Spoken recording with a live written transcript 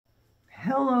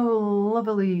Hello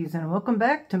Lovelies, and welcome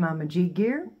back to Mama G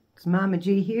Gear. It's Mama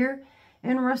G here,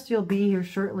 and Rusty will be here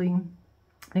shortly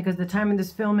because the time of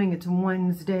this filming, it's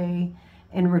Wednesday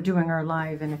and we're doing our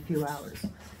live in a few hours.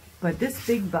 But this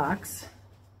big box,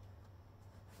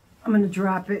 I'm going to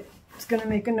drop it. It's going to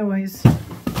make a noise.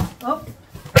 Oh!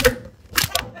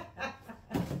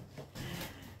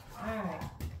 Alright.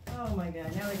 Oh my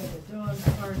god, now I got the dogs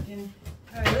barking.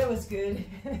 Alright, that was good.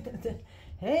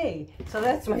 Hey, so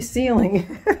that's my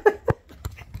ceiling.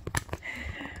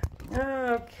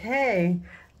 Okay,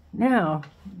 now,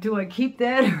 do I keep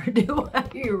that or do I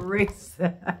erase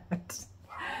that?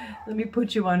 Let me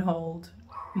put you on hold.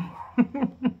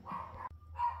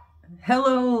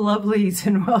 Hello, lovelies,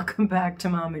 and welcome back to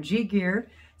Mama G Gear.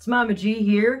 It's Mama G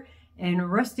here,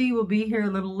 and Rusty will be here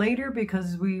a little later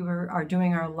because we are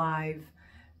doing our live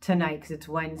tonight because it's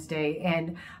Wednesday,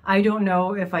 and I don't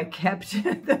know if I kept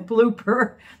the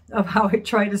blooper of how I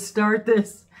tried to start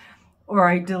this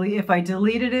or if I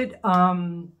deleted it.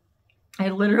 I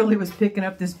literally was picking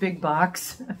up this big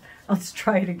box. Let's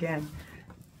try it again.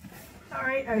 All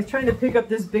right, I was trying to pick up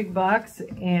this big box,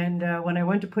 and when I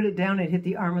went to put it down, it hit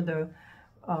the arm of the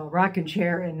rocking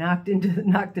chair and knocked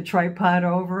the tripod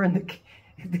over, and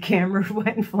the camera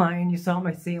went flying. You saw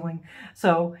my ceiling.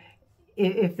 So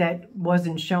if that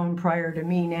wasn't shown prior to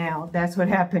me now, that's what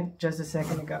happened just a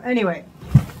second ago. Anyway,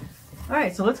 all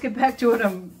right, so let's get back to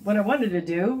what I wanted to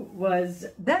do was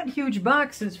that huge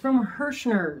box is from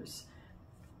Herrschners.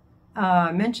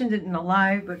 I mentioned it in the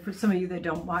live, but for some of you that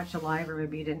don't watch the live, or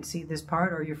maybe you didn't see this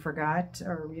part, or you forgot,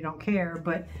 or you don't care,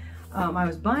 but I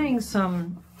was buying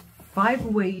some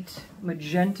 5-weight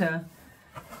magenta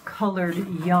colored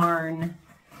yarn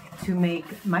to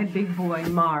make my big boy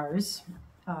Mars,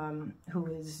 who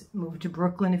is moved to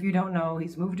Brooklyn. If you don't know,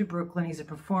 he's moved to Brooklyn. He's a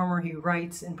performer. He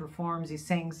writes and performs. He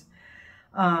sings.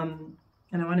 And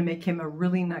I want to make him a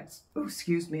really nice,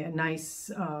 a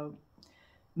nice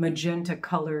magenta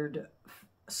colored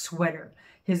sweater.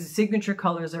 His signature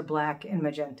colors are black and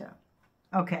magenta.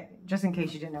 Okay, just in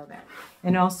case you didn't know that.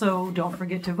 And also, don't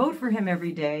forget to vote for him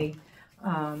every day.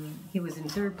 He was in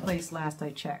 3rd place last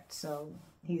I checked. So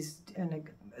he's in a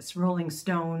Rolling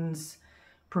Stones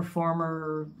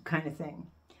performer kind of thing.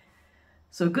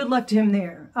 So good luck to him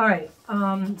there. All right,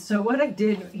 so what I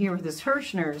did here with this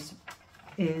Herrschners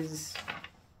is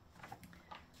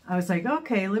I was like,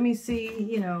 okay, let me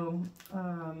see,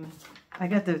 I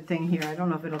got the thing here. I don't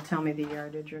know if it'll tell me the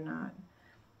yardage or not.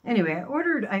 Anyway, I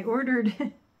ordered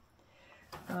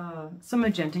some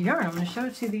magenta yarn. I'm going to show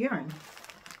it to you, the yarn.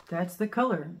 That's the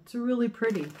color. It's really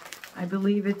pretty. I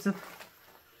believe it's a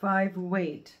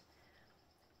 5-weight.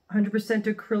 100%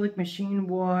 acrylic machine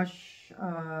wash.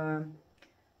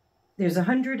 There's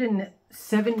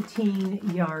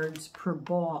 117 yards per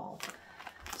ball.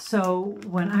 So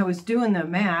when I was doing the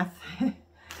math,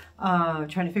 trying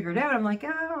to figure it out, I'm like,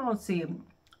 oh, let's see,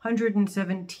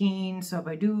 117. So if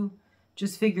I do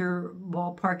just figure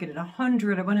ballpark it at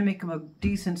 100, I want to make him a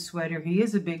decent sweater. He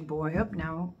is a big boy. Up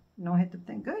now, no, hit the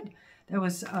thing. Good. That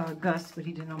was Gus, but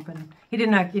he didn't open. He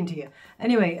didn't knock into you.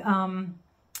 Anyway,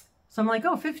 so I'm like,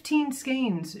 oh, 15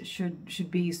 skeins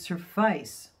should be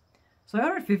suffice. So I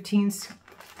ordered 15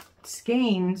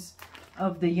 skeins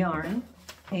of the yarn,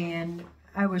 and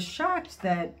I was shocked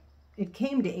that it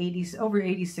came to over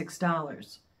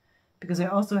 $86 because I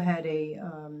also had a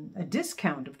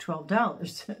discount of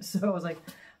 $12. So I was like,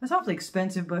 that's awfully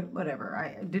expensive, but whatever.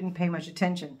 I didn't pay much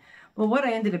attention. Well, what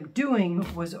I ended up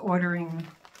doing was ordering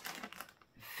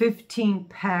 15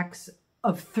 packs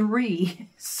of 3.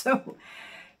 So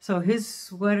his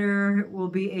sweater will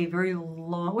be a very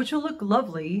long, which will look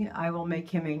lovely. I will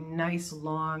make him a nice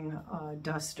long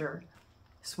duster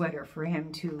sweater for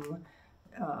him to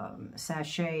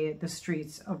sashay the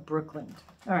streets of Brooklyn.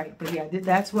 All right, but yeah,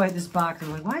 that's why this box,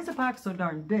 I'm like, why is the box so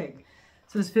darn big?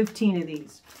 So there's 15 of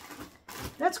these.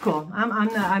 That's cool.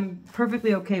 I'm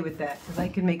perfectly okay with that because I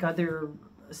can make other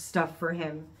stuff for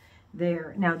him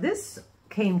there. Now this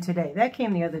came today. That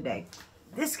came the other day.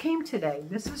 This came today.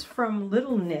 This is from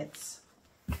Little Knits.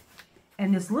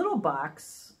 And this little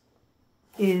box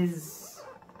is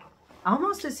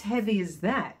almost as heavy as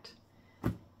that.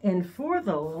 And for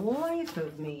the life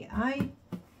of me, I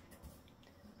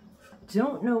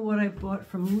don't know what I bought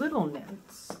from Little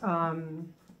Knits. So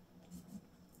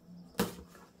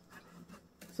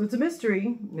it's a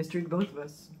mystery to both of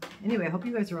us. Anyway, I hope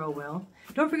you guys are all well.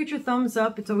 Don't forget your thumbs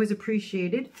up. It's always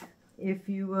appreciated. If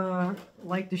you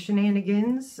like the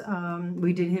shenanigans,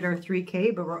 we did hit our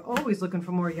 3K, but we're always looking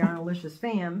for more Yarnolicious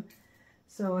fam.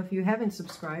 So if you haven't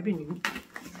subscribed and you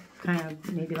kind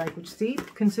of maybe like what you see,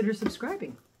 consider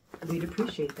subscribing. We'd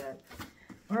appreciate that.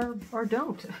 Or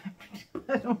don't.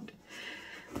 I don't.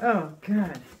 Oh,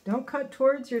 God. Don't cut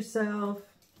towards yourself.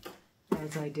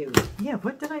 As I do. Yeah,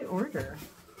 what did I order?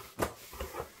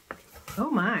 Oh,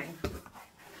 my.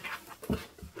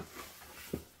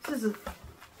 This is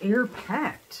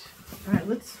air-packed. All right,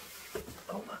 let's...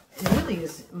 Oh, it really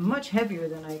is much heavier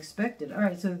than I expected. All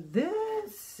right, so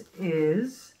this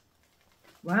is...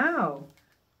 Wow.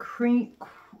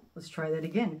 Let's try that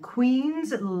again.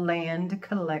 Queensland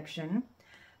Collection.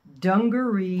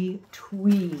 Dungaree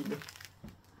Tweed.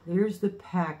 There's the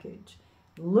package.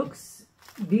 Looks...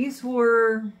 These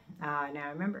were... now I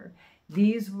remember.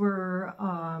 These were...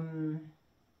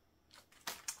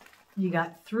 you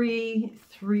got three.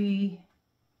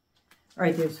 All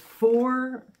right, there's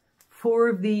four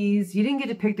of these. You didn't get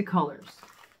to pick the colors.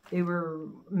 They were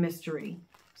mystery.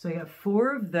 So you have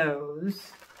 4 of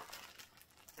those,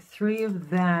 3 of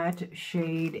that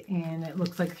shade, and it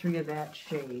looks like 3 of that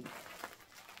shade.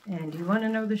 And do you want to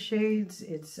know the shades?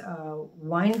 It's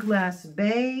Wineglass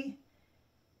Bay,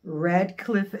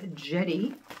 Radcliffe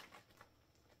Jetty,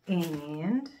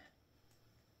 and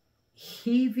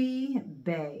Heavy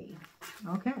Bay.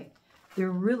 Okay, they're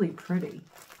really pretty.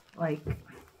 Like,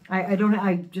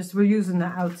 we're using the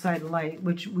outside light,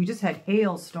 which we just had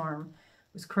hailstorm.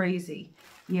 It was crazy.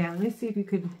 Yeah, let me see if you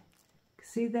could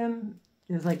see them.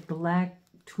 There's like black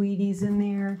tweedies in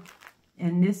there.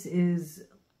 And this is,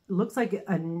 looks like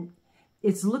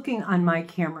it's looking on my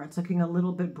camera. It's looking a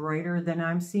little bit brighter than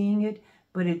I'm seeing it,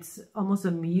 but it's almost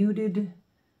a muted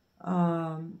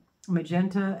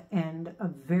magenta and a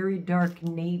very dark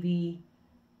navy,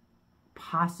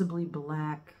 possibly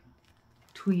black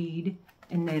tweed.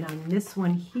 And then on this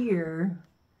one here,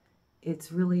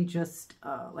 it's really just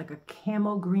like a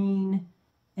camel green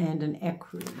and an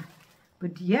ecru.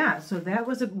 But yeah, so that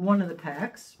was one of the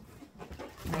packs.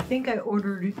 And I think I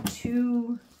ordered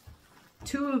two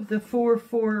of the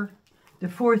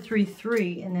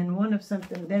 433, and then one of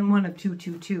something, then one of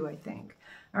 222, I think.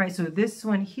 All right, so this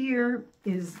one here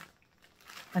is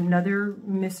another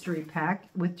mystery pack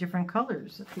with different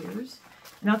colors, appears.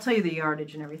 And I'll tell you the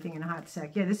yardage and everything in a hot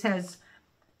sec. Yeah, this has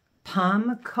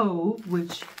Palm Cove,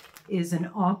 which is an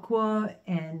aqua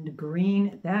and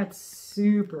green. That's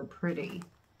super pretty.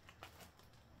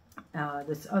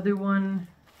 This other one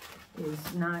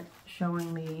is not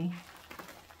showing me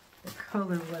the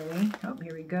colorway. Oh,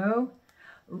 here we go.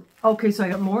 Okay, so I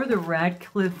got more of the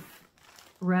Radcliffe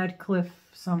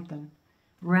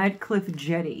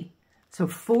Jetty. So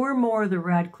 4 more of the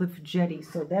Radcliffe Jetty.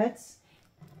 So that's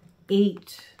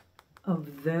 8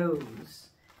 of those.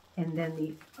 And then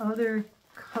the other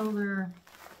color,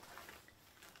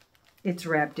 it's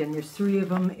wrapped in. There's 3 of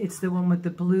them. It's the one with the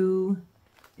blue.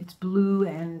 It's blue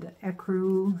and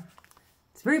ecru.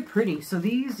 It's very pretty. So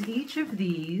each of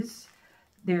these,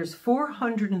 there's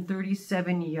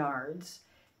 437 yards,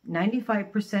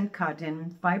 95%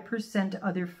 cotton, 5%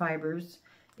 other fibers.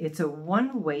 It's a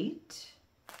 1 weight,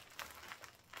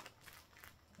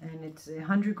 and it's a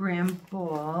 100-gram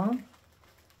ball.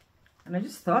 And I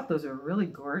just thought those are really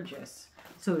gorgeous.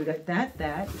 So we got that,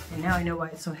 and now I know why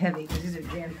it's so heavy, because these are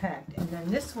jam-packed. And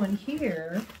then this one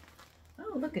here,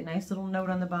 oh, look, a nice little note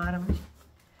on the bottom.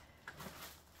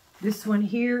 This one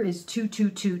here is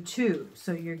 2222.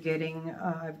 So you're getting,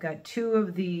 I've got 2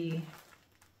 of the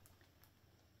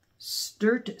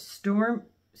Sturt Stony,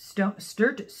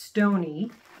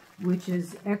 which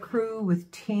is ecru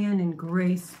with tan and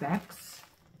gray specks.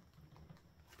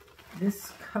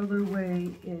 This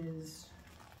colorway is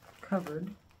covered.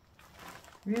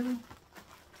 Really?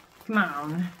 Come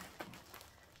on.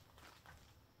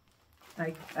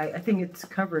 I think it's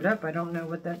covered up. I don't know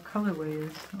what that colorway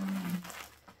is.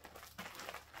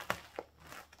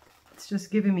 It's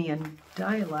just giving me a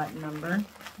die lot number.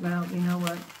 Well, you know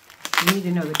what? You need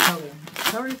to know the color.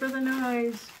 Sorry for the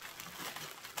noise.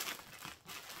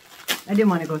 I didn't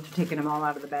want to go through taking them all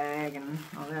out of the bag and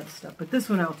all that stuff. But this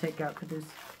one I'll take out because there's...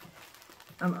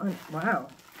 wow,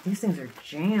 these things are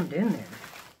jammed in there.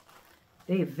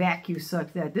 They vacuum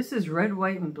suck that. This is red,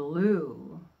 white, and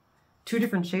blue. 2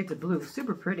 different shades of blue.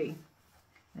 Super pretty.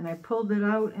 And I pulled it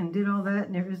out and did all that,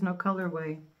 and there is no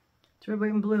colorway. It's red,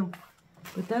 white, and blue.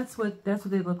 But that's what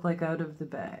they look like out of the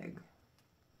bag.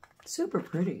 Super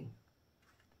pretty.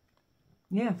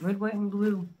 Yeah, red, white, and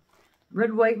blue.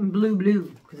 Red, white, and blue,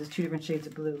 because it's 2 different shades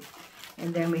of blue.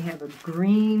 And then we have a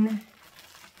green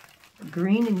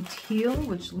and teal,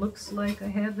 which looks like I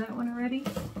have that one already.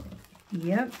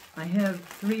 Yep, I have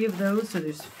 3 of those, so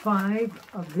there's 5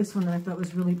 of this one that I thought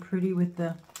was really pretty with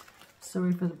the,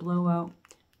 sorry for the blowout,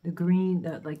 the green,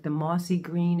 like the mossy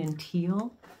green and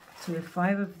teal. So we have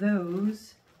 5 of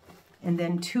those, and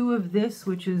then 2 of this,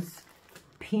 which is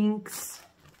pinks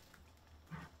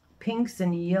pinks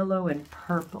and yellow and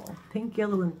purple. Pink,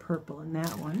 yellow, and purple in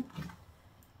that one.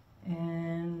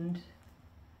 And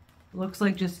looks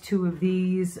like just 2 of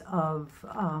these of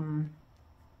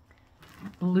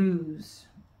blues.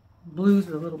 Blues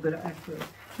with a little bit of extra.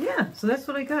 Yeah, so that's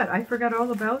what I got. I forgot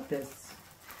all about this.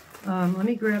 Let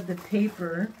me grab the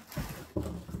paper.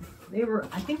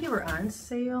 I think they were on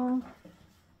sale.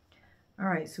 All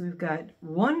right, so we've got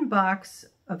 1 box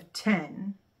of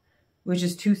 10, which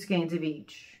is 2 skeins of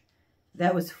each.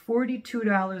 That was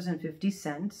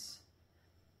 $42.50.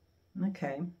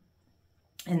 Okay.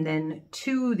 And then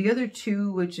the other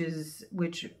two, which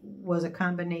was a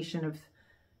combination of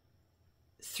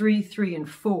 3, 3, and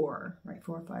 4, right?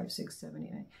 4, 5, 6, 7,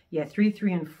 8, 9. Yeah, 3,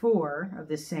 3, and 4 of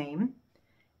the same,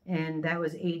 and that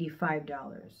was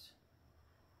 $85.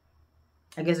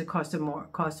 I guess it cost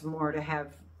more to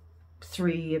have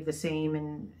 3 of the same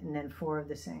and then 4 of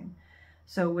the same.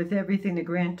 So with everything, the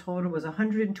grand total was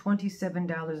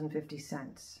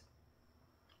 $127.50.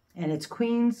 And it's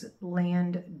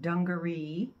Queensland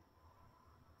Dungarees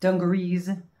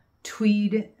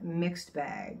tweed mixed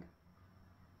bag.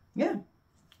 Yeah.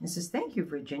 It says, thank you,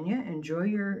 Virginia. Enjoy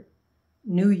your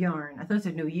new yarn. I thought it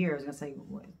said New Year. I was going to say,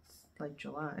 well, it's like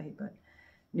July, but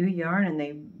new yarn.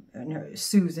 And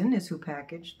Susan is who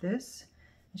packaged this.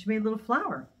 And she made a little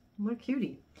flower. What a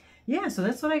cutie. Yeah, so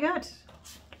that's what I got.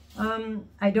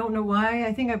 I don't know why.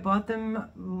 I think I bought them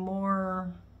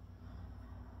more.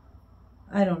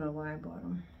 I don't know why I bought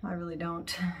them. I really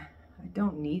don't. I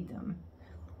don't need them.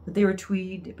 But they were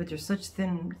tweed, but they're such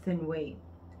thin weight.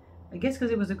 I guess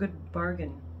because it was a good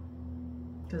bargain.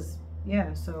 Because,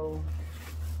 yeah, so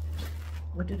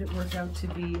what did it work out to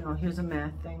be? Oh, here's a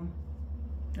math thing.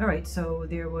 All right, so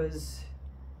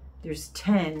there's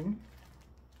 10.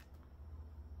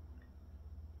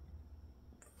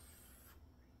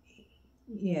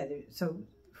 Yeah, so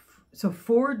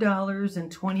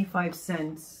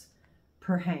 $4.25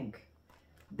 per hank.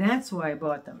 That's why I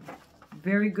bought them.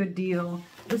 Very good deal.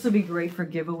 This will be great for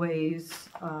giveaways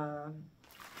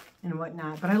and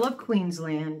whatnot. But I love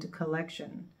Queensland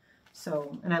collection.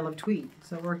 So, and I love tweed.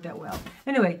 So it worked out well.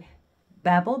 Anyway,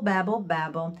 babble, babble,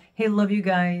 babble. Hey, love you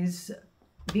guys.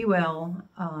 Be well.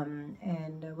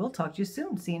 And we'll talk to you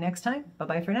soon. See you next time.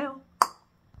 Bye-bye for now.